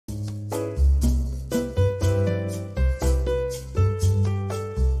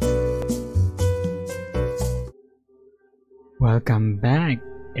Welcome back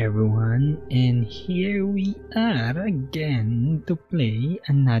everyone, and here we are again to play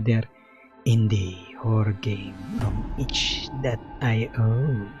another indie horror game from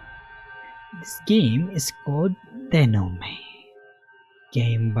itch.io. This game is called Tenome,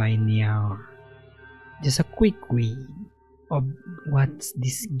 game by Niaur. Just a quick read of what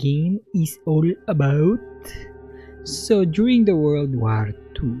this game is all about. So during the World War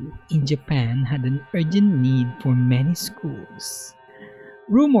II, in Japan had an urgent need for many schools.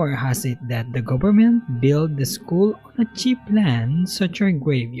 Rumor has it that the government built the school on a cheap land such as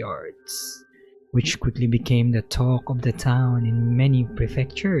graveyards, which quickly became the talk of the town in many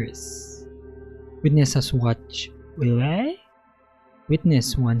prefectures. Witness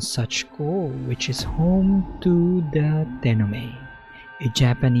one such school, which is home to the Tenome, a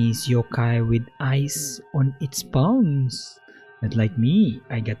Japanese yokai with ice on its palms. Not like me,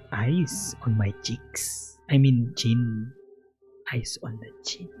 I got ice on my cheeks. I mean chin. Ice on the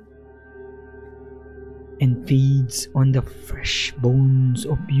chin. And feeds on the fresh bones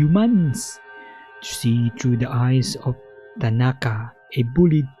of humans to see through the eyes of Tanaka, a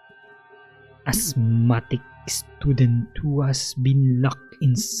bullied asthmatic student who has been locked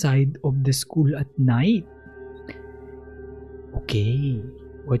inside of the school at night. Okay,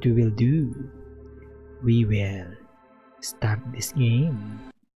 what we will do? We will start this game.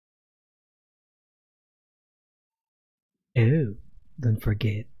 Oh, don't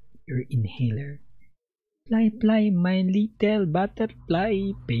forget your inhaler. Fly, fly, my little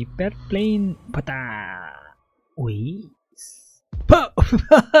butterfly, paper plane, pata. Wait.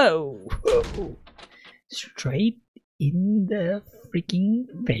 Straight in the freaking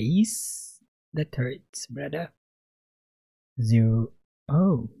face. That hurts, brother.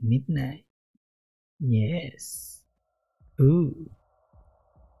 Oh, midnight. Yes. Ooh.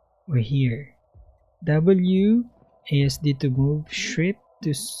 We're here. W, ASD to move, shift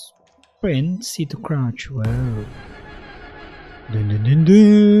to sprint, C to crouch. Wow. Dun dun dun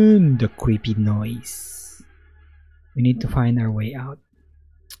dun. The creepy noise. We need to find our way out.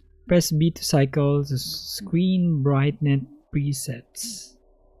 Press B to cycle the screen brightness presets.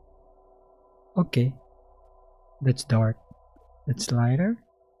 Okay. That's dark. That's lighter.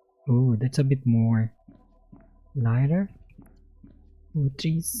 Oh, that's a bit more lighter.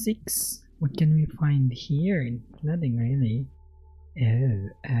 236. What can we find here? Nothing really. Oh.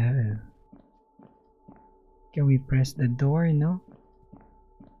 Can we press the door? No.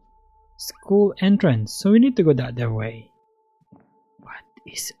 School entrance. So we need to go the other way. What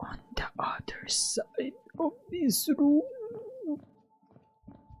is on the other side of this room?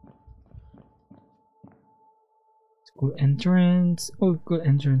 School entrance. Oh, school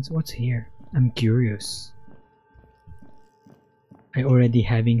entrance. What's here? I'm curious. I already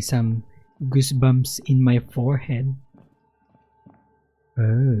having some goosebumps in my forehead.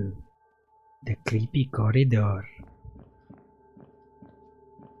 Oh, the creepy corridor.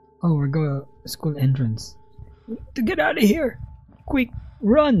 Oh, we're going school entrance. To get out of here! Quick,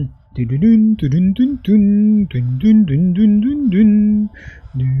 run! Dun dun dun dun dun dun dun dun dun dun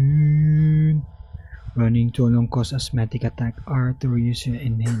dun. Running too long cause asthmatic attack. R to use your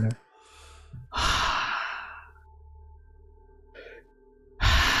inhaler.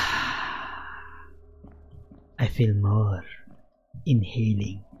 I feel more.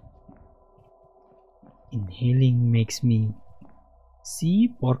 Inhaling. Inhaling makes me see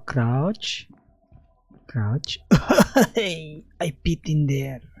for crouch. Crouch. Hey, I pit in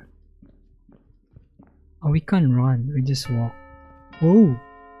there. Oh, we can't run. We just walk. Oh.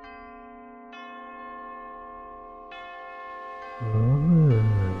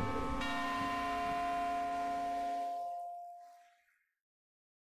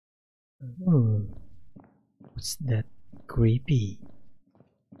 Oh. What's that? Creepy.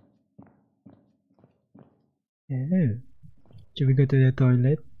 Oh. Should we go to the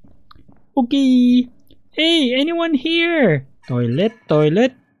toilet? Okay. Hey, anyone here? Toilet,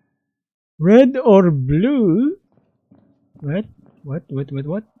 toilet. Red or blue? What? What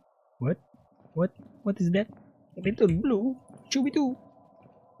is that? Red or blue? Should we do?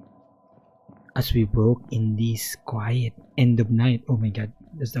 As we walk in this quiet end of night. Oh my god,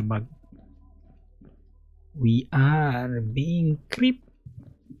 there's a bug. We are being creeped,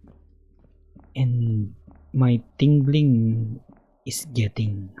 and my tingling is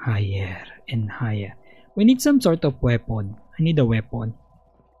getting higher and higher. We need some sort of weapon. I need a weapon.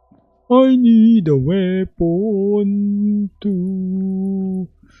 I need a weapon to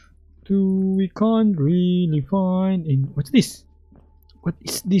we can't really find in what's this? What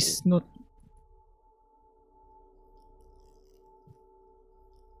is this? Not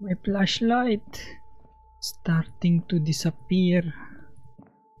my flashlight. starting to disappear.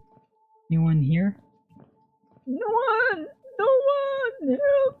 Anyone here? No one! No one!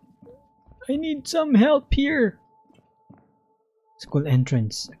 Help! I need some help here. School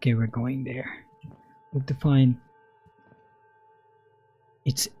entrance. Okay, we're going there. We have to find.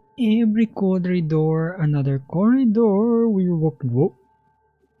 It's every corridor, another corridor. We're walking. Whoa!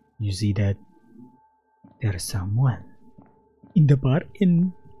 You see that? There's someone in the bar.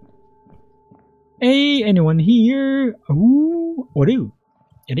 Hey, anyone here? Ooh, what do you?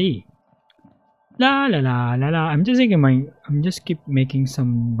 Hey. La la la la la. I'm just keep making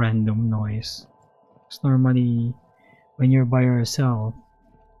some random noise. It's normally when you're by yourself.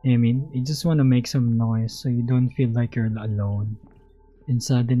 I mean, you just want to make some noise so you don't feel like you're alone. And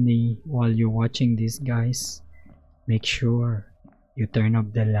suddenly, while you're watching these guys, make sure you turn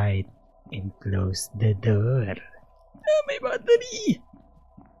off the light and close the door. Ah, my battery!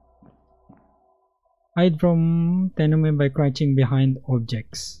 Hide from Tenome by crouching behind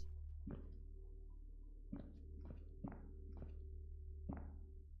objects.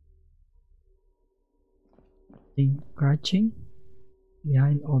 Crouching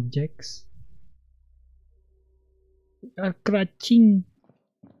behind objects. We are crouching.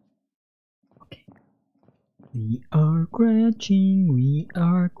 Okay. We are crouching. We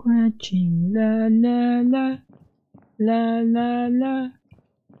are crouching. La la la. La la la.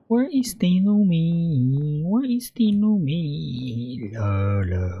 Where is Tenome? Where is Tenome? La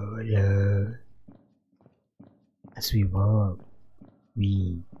la la. As we walk,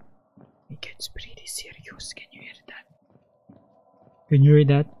 it gets pretty serious. Can you hear that? Can you hear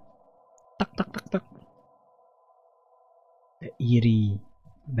that? Tuck tuck tuck tuck. The eerie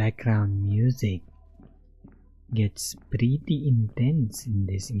background music gets pretty intense in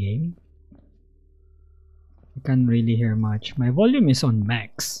this game. I can't really hear much. My volume is on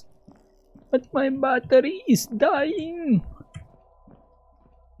max, but my battery is dying.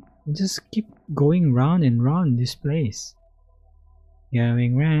 Just keep going round and round this place.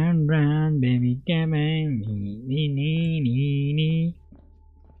 Going round, round, baby, coming, me.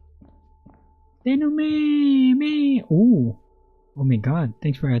 Oh my God!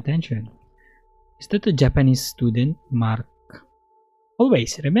 Thanks for your attention. Is that a Japanese student? Mark.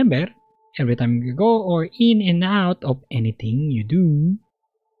 Always remember, every time you go or in and out of anything you do,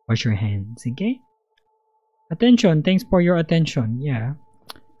 wash your hands. Okay? Attention. Thanks for your attention. Yeah,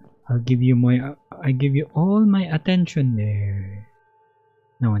 I give you all my attention there.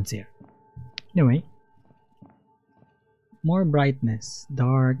 No one's here. Anyway, more brightness.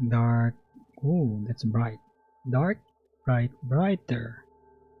 Dark, dark. Oh, that's bright. Dark, bright, brighter.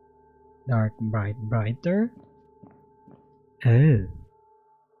 Dark, bright, brighter. Oh.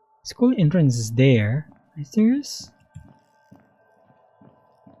 School entrance is there. Are you serious?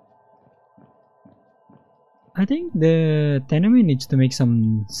 I think the Tenome needs to make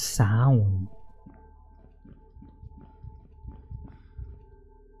some sound.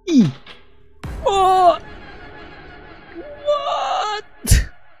 Oh! What?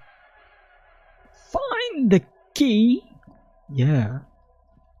 Find the key? Yeah.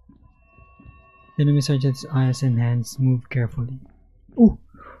 The enemy sergeant's eyes and hands move carefully. Oh!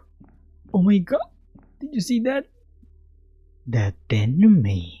 Oh my God! Did you see that? The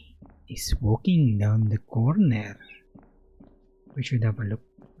Tenome is walking down the corner. We should have a look.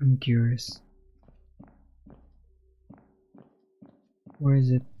 I'm curious. Where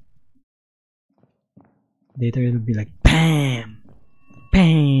is it? Later it'll be like BAM!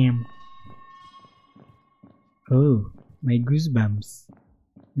 BAM! Oh, my goosebumps.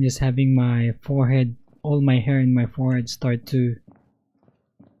 I'm just having my forehead, all my hair in my forehead start to,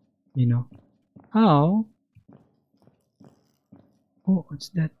 you know. How? Oh, what's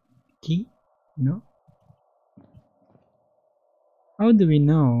that? Key? No? How do we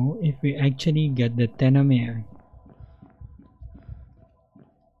know if we actually get the Tenome?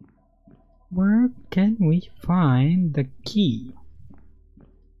 Where can we find the key?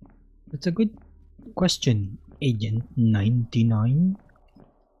 That's a good question, Agent 99.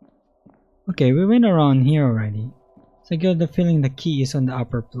 Okay, we went around here already. So I get the feeling the key is on the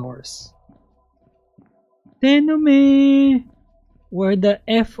upper floors. Tenome! Where the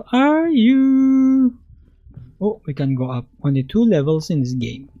F are you? Oh, we can go up. Only 2 levels in this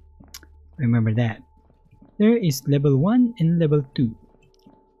game. Remember that. There is level 1 and level 2.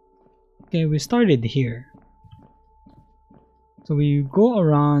 Okay, we started here. So we go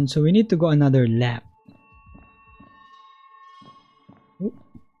around, so we need to go another lap. Oh.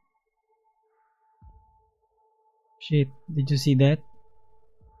 Shit, did you see that?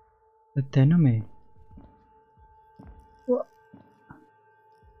 The Tenome. What?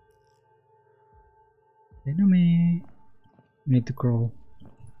 Tenome. Need to crawl.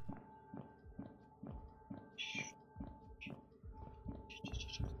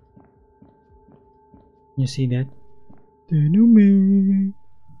 You see that? Tenome.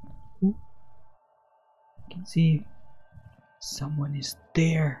 Oh, I can see someone is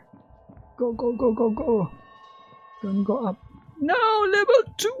there. Go, go, go, go, go. Don't go up. No, level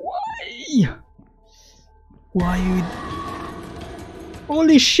 2. Why? Why you?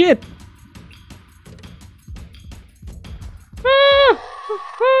 Holy shit!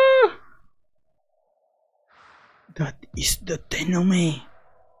 That is the Tenome.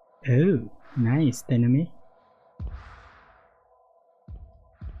 Oh, nice Tenome.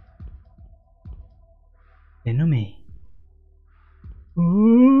 Tenome.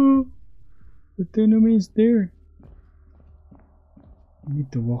 Oh, the Tenome is there. I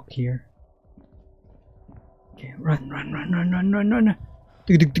need to walk here. Okay, run, run, run, run, run, run, run.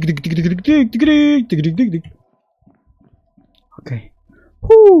 Okay.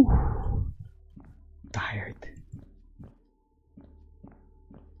 Whew. Tired.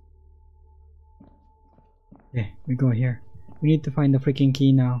 Okay, we go here. We need to find the freaking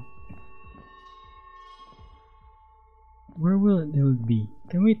key now. Where will it be?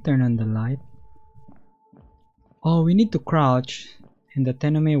 Can we turn on the light? Oh, we need to crouch and the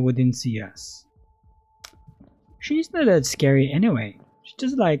Tenome wouldn't see us. She's not that scary anyway. She's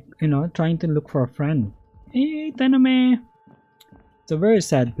just like, you know, trying to look for a friend. Hey, Tenome! It's a very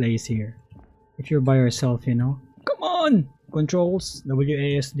sad place here. If you're by yourself, you know. Come on! Controls,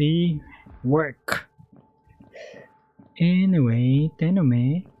 WASD, work! Anyway,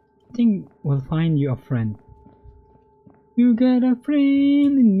 Tenome, I think we'll find you a friend. You got a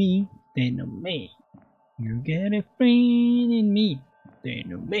friend in me, Tenome. You got a friend in me,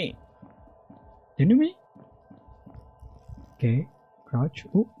 Tenome. Tenome? Okay, crouch.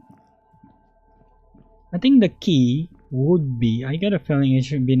 Oh. I think the key would be, I got a feeling it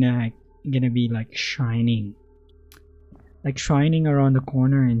should be like, gonna be like shining. Like shining around the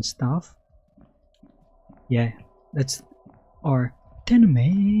corner and stuff. Yeah, that's, or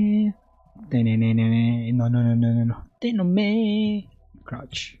Tenome. No, no, no, no, no, no. Tenome.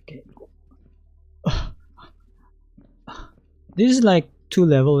 Crouch. Okay. This is like 2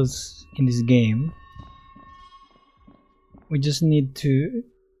 levels in this game. We just need to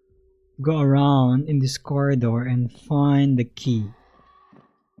go around in this corridor and find the key.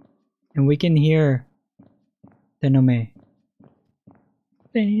 And we can hear Tenome.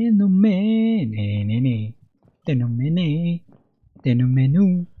 Tenome. Ne ne ne. Tenome ne. Tenome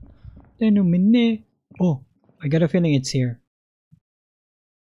nu. Tenome ne. Oh, I got a feeling it's here.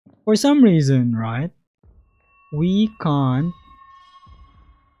 For some reason, right? We can't.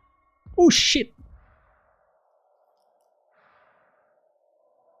 Oh shit!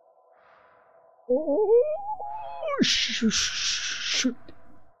 Oh, shoot!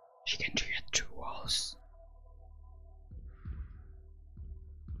 She can do it through walls.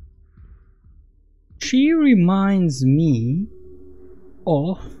 She reminds me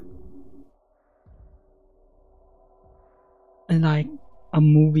of like a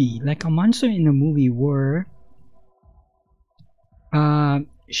movie, like a monster in a movie where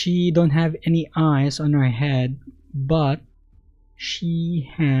she don't have any eyes on her head, but she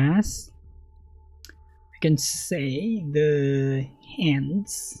has, I can say, the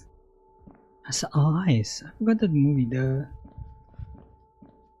hands as eyes. I forgot that movie. I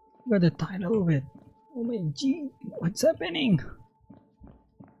forgot the title of it. Oh my G, what's happening?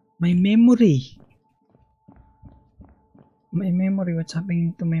 My memory. My memory, what's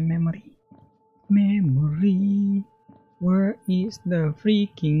happening to my memory? Memory, where is the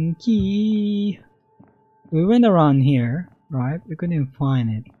freaking key? We went around here, right? We couldn't find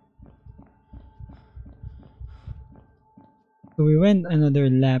it. So we went another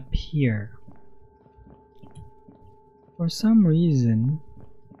lap here. For some reason,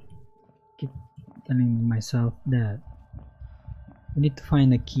 I keep telling myself that we need to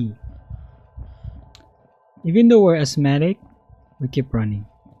find a key. Even though we're asthmatic, we keep running.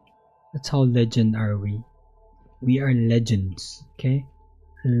 That's how legend are we. We are legends, okay?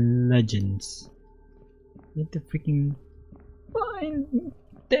 Legends. Need to freaking find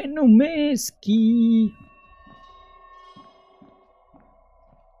Tenome's key.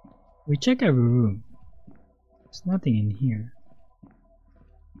 We check every room. There's nothing in here.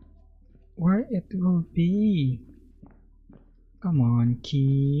 Where it will be? Come on,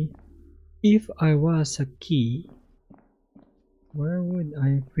 key. If I was a key, where would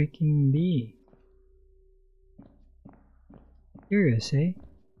I freaking be? Curious, eh?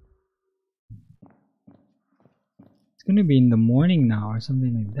 It's gonna be in the morning now or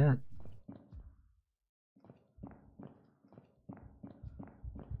something like that.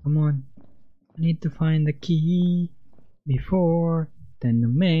 Come on. I need to find the key before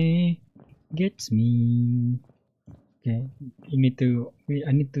Tenome gets me. Okay, I need to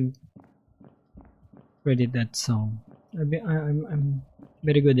credit that song. I'm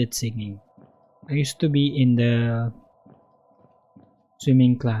very good at singing. I used to be in the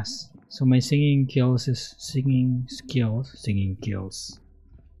swimming class, so my singing skills is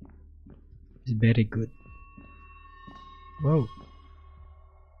very good. Whoa.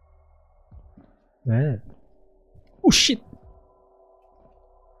 Where? Oh shit!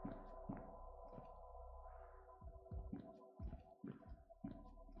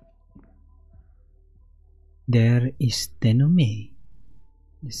 There is Tenome,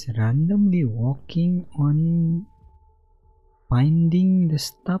 just randomly walking on, finding the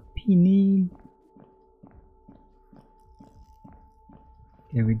stuff he needs.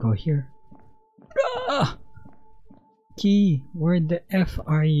 Here we go here. Ah! Key, where the F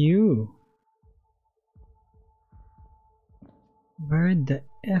are you? Where the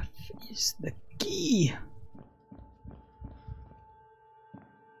F is the key?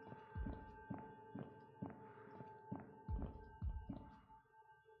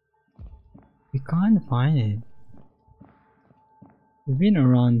 We can't find it. We've been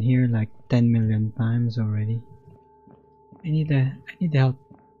around here like 10 million times already. I need help.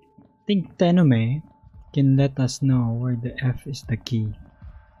 I think Tenome can let us know where the F is the key. You know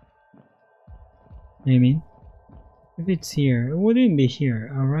what I mean? If it's here, it wouldn't be here,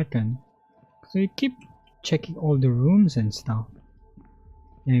 I reckon. So we keep checking all the rooms and stuff.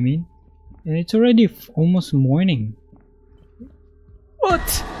 You know what I mean? And it's already almost morning.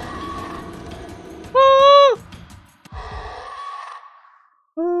 What?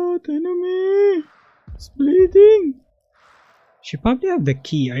 Oh, Tenome! It's bleeding! She probably have the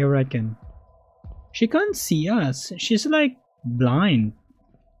key, I reckon. She can't see us. She's like blind.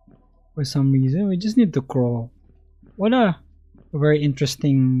 For some reason, we just need to crawl. What a very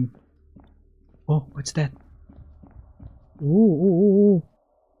interesting... Oh, what's that? Ooh.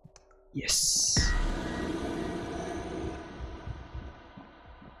 Yes!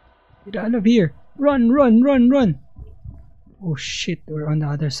 Get out of here! Run! Oh shit, we're on the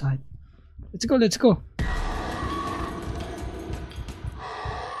other side. Let's go!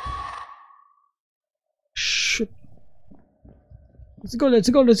 Shit. Let's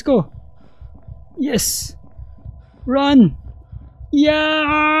go! Yes! Run!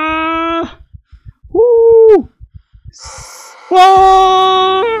 Yeah! Woo!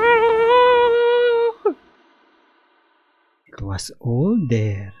 Whoa! It was all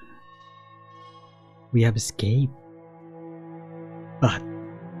there. We have escaped. But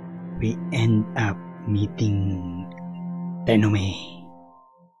we end up meeting Tenome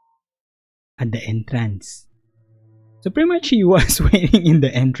at the entrance. So pretty much he was waiting in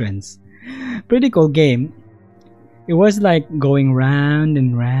the entrance. Pretty cool game. It was like going round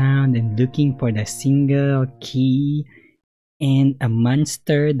and round and looking for the single key and a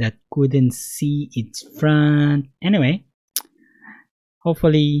monster that couldn't see its front. Anyway,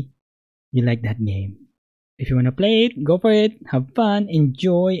 hopefully you like that game. If you want to play it, go for it, have fun,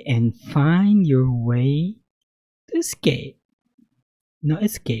 enjoy, and find your way to escape. No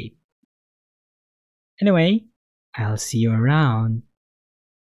escape. Anyway, I'll see you around,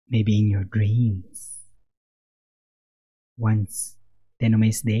 maybe in your dreams, once Tenome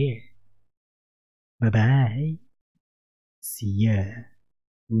is there. Bye bye. See ya.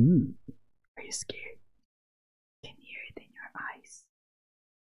 Ooh, are you scared?